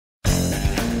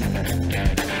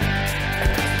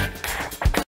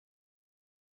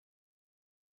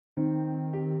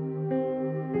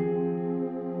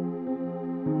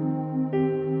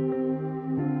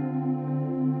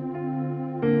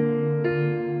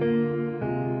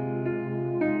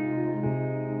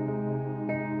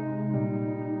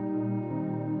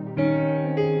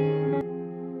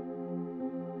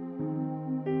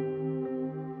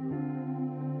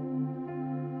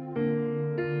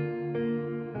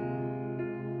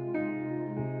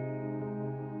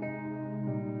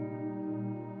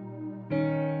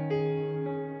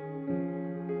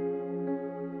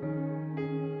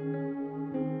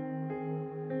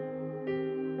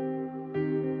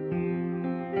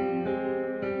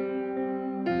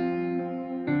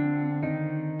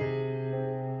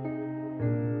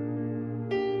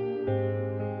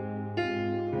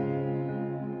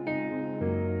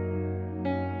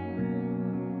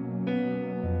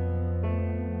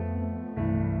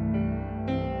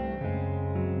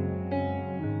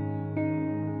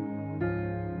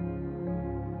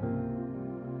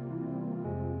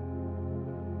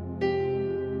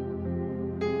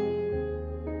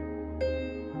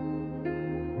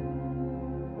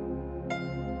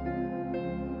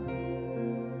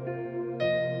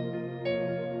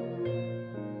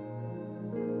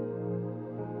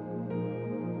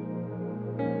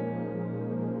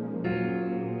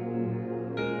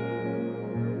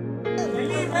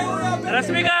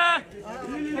Rashmika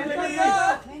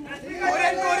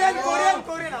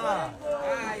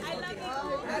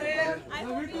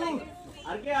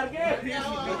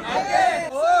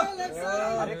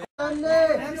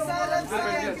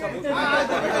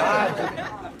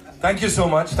Thank you so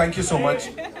much. Thank you so much.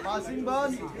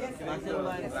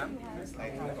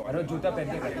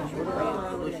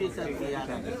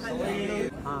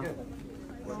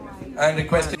 And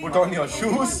requesting put on your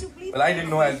shoes. Well, I didn't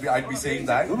know I'd be saying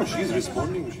that. No, she's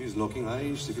responding. She's locking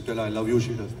eyes. If you tell her I love you,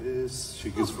 she does this. She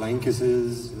gives flying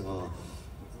kisses.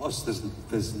 Boss,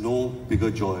 there's no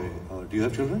bigger joy. Do you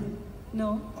have children?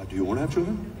 No. Do you want to have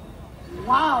children?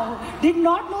 Wow. Did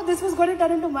not know this was going to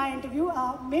turn into my interview.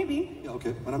 Maybe. Yeah,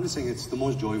 okay. But I'm just saying it's the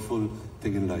most joyful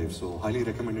thing in life. So highly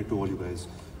recommend it to all you guys.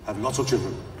 Have lots of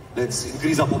children. Let's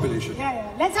increase our population.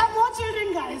 Yeah. Let's have more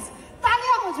children, guys.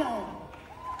 Taliya ho jaye.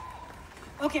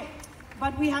 Okay.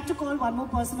 But we have to call one more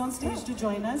person on stage to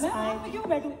join us.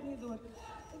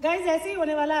 Guys, ऐसे ही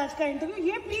होने वाला आज का interview.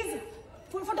 ये please,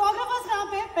 photographers कहाँ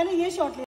पे? पहले ये shot ले.